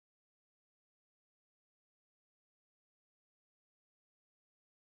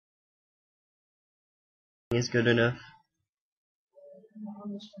is good enough.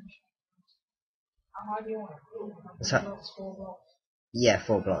 So, yeah,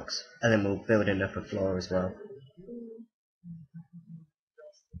 4 blocks. And then we'll build an upper floor as well.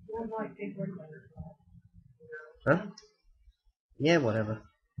 Huh? Yeah, whatever.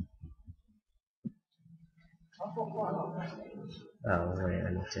 Oh, wait,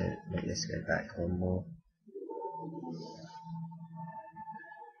 I need to make this go back one more.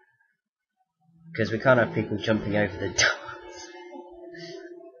 Because we can't have people jumping over the doors.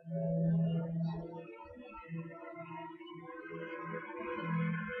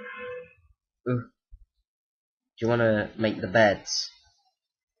 Ooh. Do you want to make the beds?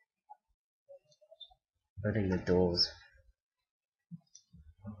 Building the doors.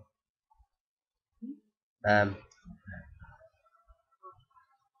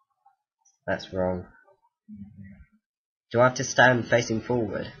 That's wrong. Do I have to stand facing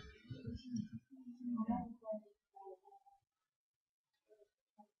forward?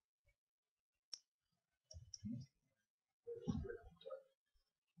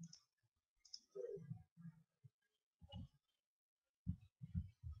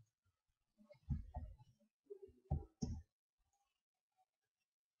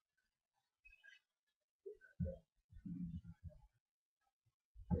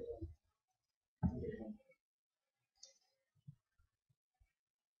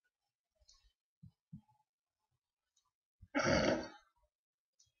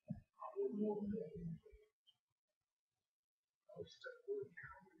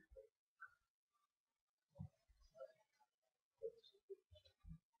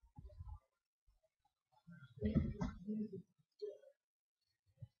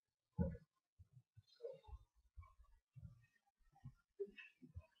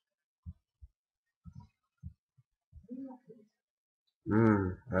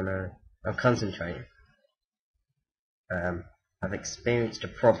 I know. I'll concentrate. I've experienced a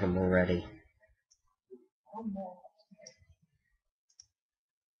problem already.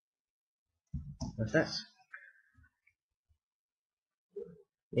 What's this?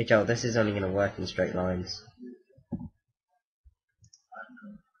 Yeah, Joel, this is only going to work in straight lines.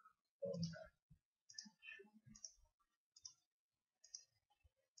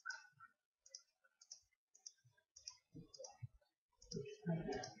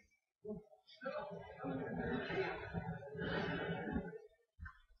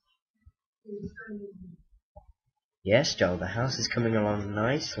 Yes, Joel, the house is coming along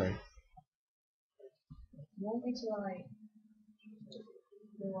nicely. You want me to like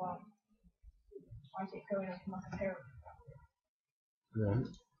do like it going up like a parent?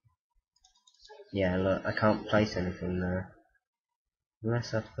 Yeah, look, I can't place anything there.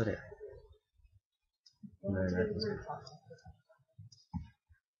 Unless I put it. No, that doesn't.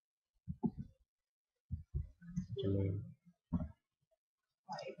 What do you mean?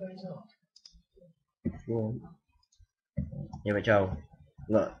 Like it goes up. Yeah. Yeah, but Joel,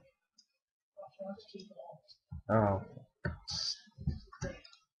 look. Oh.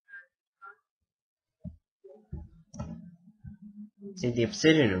 See, the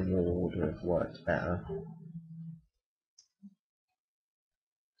obsidian wall would have worked better.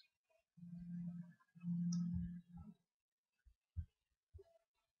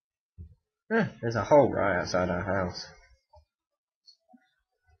 There's a hole right outside our house.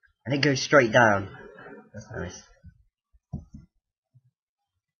 And it goes straight down. That's nice.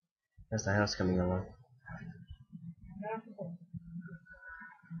 There's the house coming along.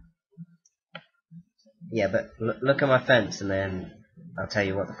 Yeah, but look at my fence and then I'll tell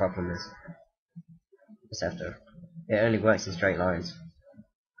you what the problem is. Just have to. It only works in straight lines.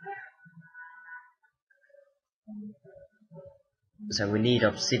 So we need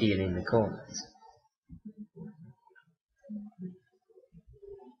obsidian in the corners.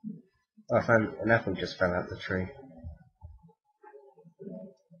 Oh, I found an apple just fell out the tree.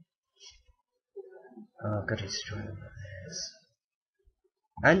 Oh, I've got to destroy this.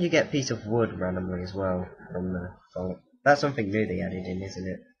 And you get a piece of wood randomly as well from the foliage. That's something new they added in, isn't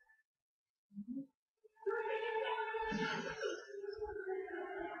it?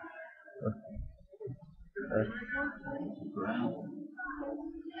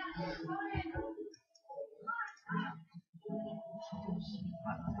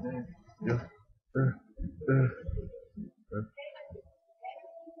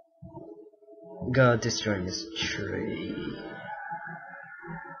 God, destroying this tree.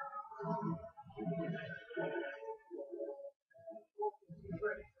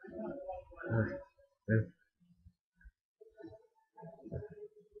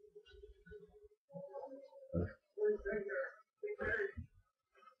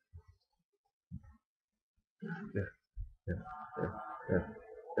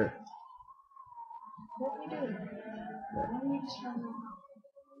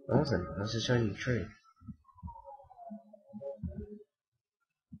 I wasn't. I was just showing you the tree.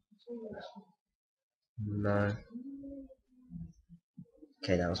 No.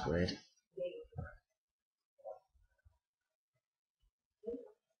 Okay, that was weird.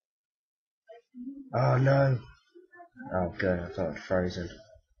 Oh no! Oh good, I thought I'd frozen.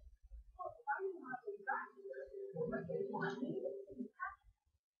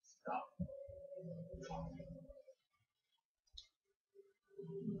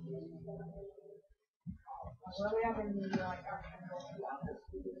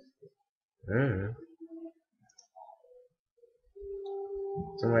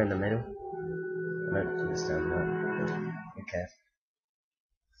 Somewhere in the middle? I don't understand that. Okay.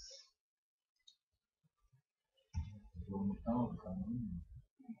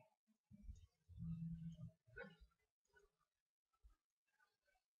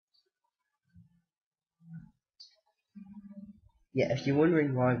 Yeah, if you're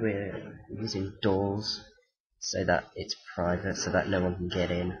wondering why we're using doors so that it's private, so that no one can get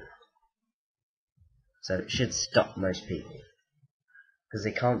in, so it should stop most people. Because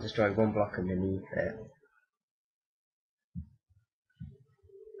they can't destroy one block underneath it.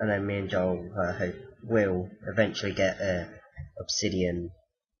 And then me and Joel will eventually get a obsidian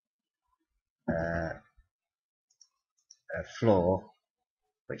a floor,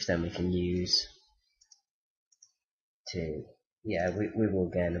 which then we can use to, yeah, we will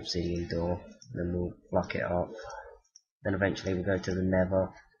get an obsidian door, then we'll block it off. Then eventually we'll go to the Nether.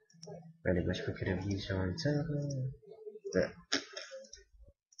 Really wish we could have used our own server, but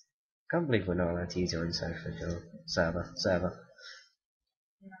can't believe we're not allowed to use our own server.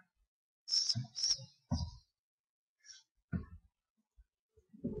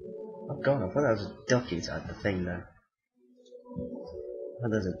 Oh god, I thought that was a duck inside the thing though. I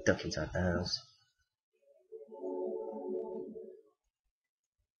thought there was a duck inside the house.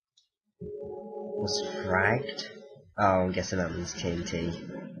 Was fragged? Oh, I'm guessing that means TNT.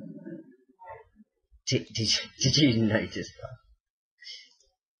 Did you notice that?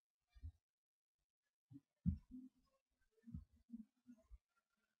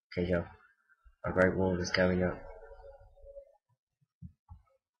 Okay, Joe. Our great wall is going up.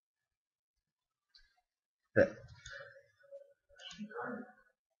 But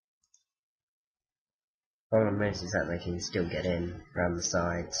problem is that they can still get in around the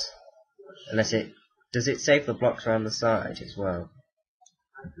sides. Unless it does it save the blocks around the side as well?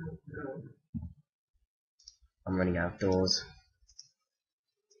 I'm running out of doors.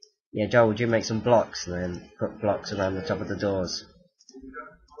 Yeah, Joel, would you make some blocks and then put blocks around the top of the doors?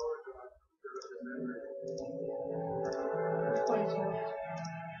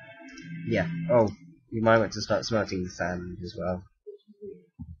 Yeah. Oh, you might want to start smelting the sand as well.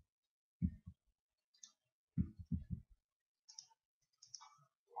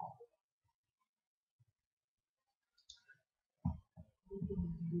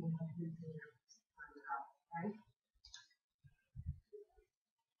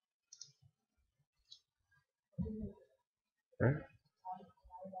 Huh?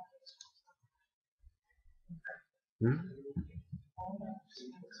 Hmm?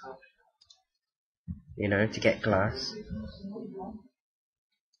 You know, to get glass.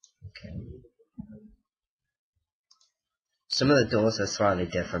 Okay. Some of the doors are slightly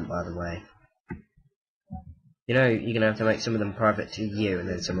different, by the way. You know, you're gonna have to make some of them private to you, and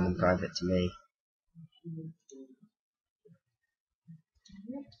then some of them private to me.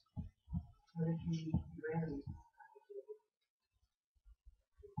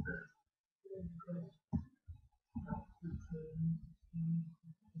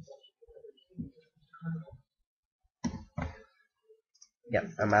 Yep,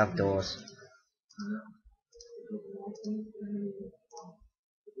 I'm outdoors.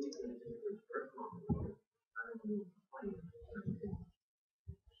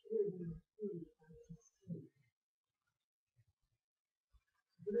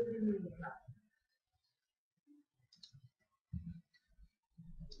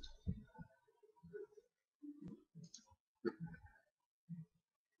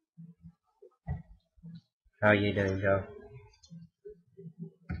 How are you doing, Joe?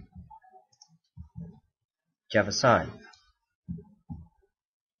 Do you have a sign?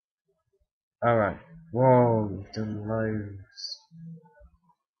 Alright. Whoa, you've done loads.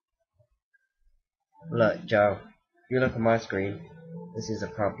 Look, Joe, if you look at my screen, this is a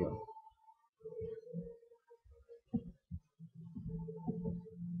problem.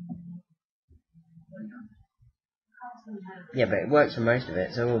 Yeah, but it works for most of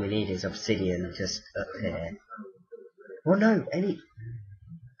it, so all we need is obsidian just up here. Well, no, I don't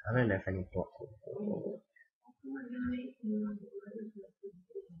know if any block.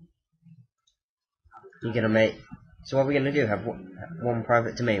 You're gonna make. So what are we gonna do? Have one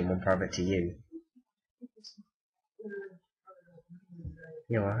private to me and one private to you?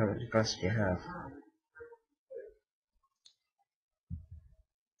 Yeah, well, how much grass do you have?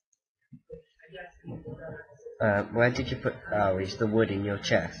 Where did you put? Oh, is the wood in your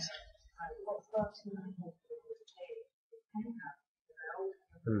chest?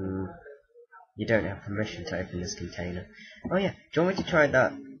 You don't have permission to open this container. Oh yeah, do you want me to try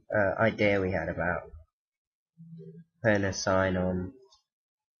that idea we had about putting a sign on?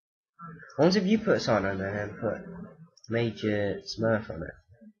 Once if you put a sign on there and put MajorSmurf on it.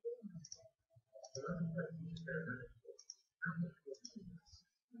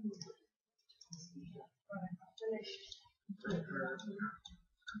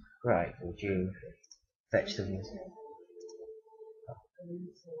 Right, would you fetch the wood?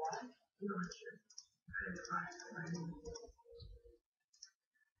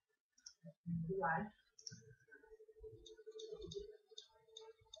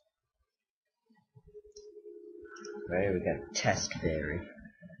 There we go, test theory.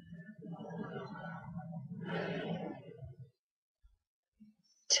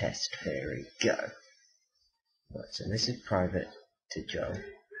 Test theory, go. Right, so this is private to Joe.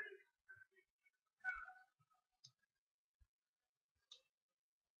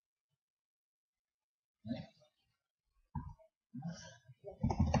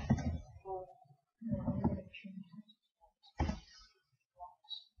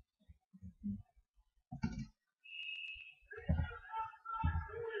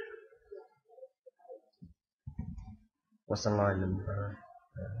 What's the line number?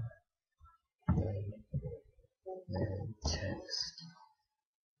 Text.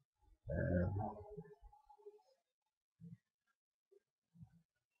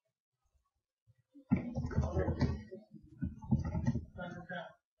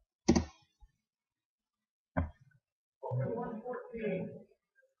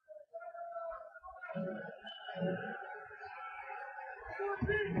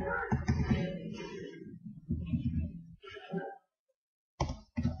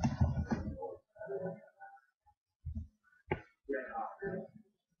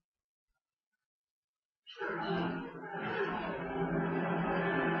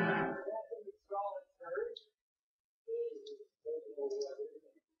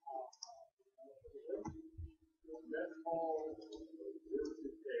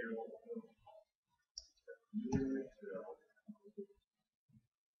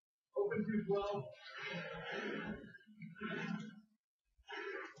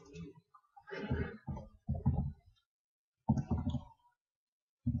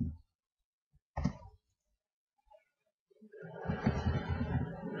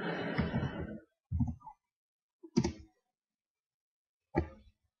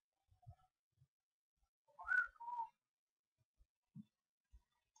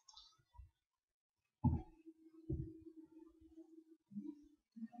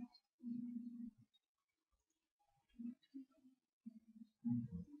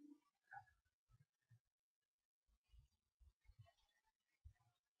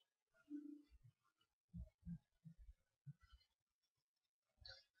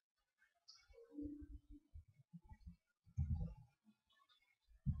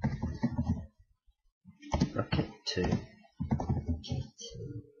 Rocket 2.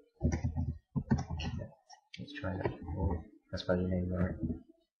 Let's try that. Oh, that's spell your name right.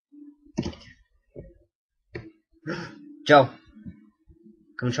 Joe!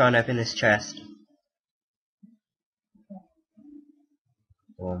 Come try and open this chest.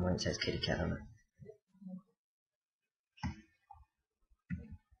 The one where it says kitty cat on it.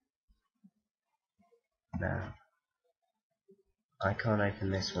 No. I can't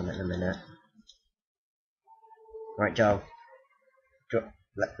open this one at the minute. Right, Joe.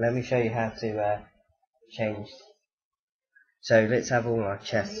 Let me show you how to change. So let's have all our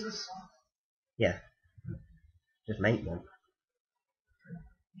chests. Yeah. Just make one.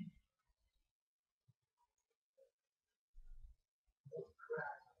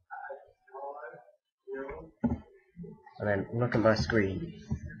 And then look at my screen.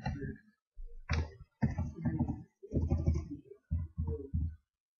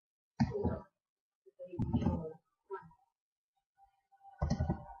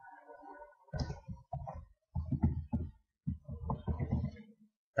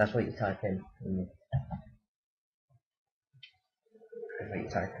 That's what you type in. That's what you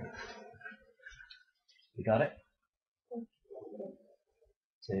type in. You got it?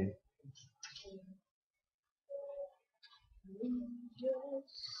 2.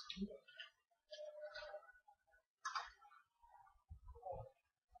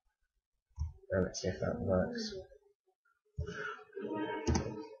 Let's see if that works.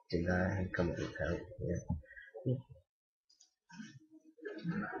 Do that and come up with help. Yeah.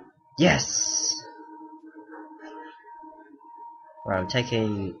 Yes! Right, I'm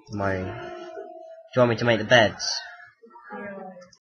taking my... Do you want me to make the beds?